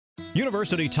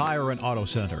University Tire and Auto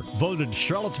Center, voted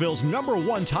Charlottesville's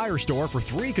 #1 tire store for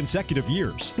 3 consecutive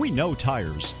years. We know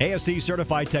tires. ASE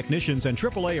certified technicians and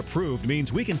AAA approved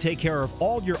means we can take care of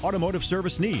all your automotive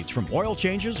service needs, from oil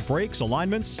changes, brakes,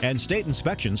 alignments, and state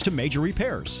inspections to major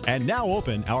repairs. And now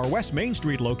open, our West Main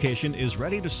Street location is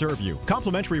ready to serve you.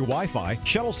 Complimentary Wi-Fi,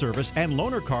 shuttle service, and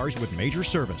loaner cars with major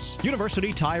service.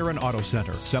 University Tire and Auto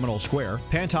Center, Seminole Square,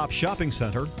 Pantop Shopping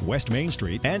Center, West Main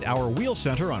Street, and our Wheel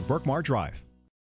Center on Berkmar Drive.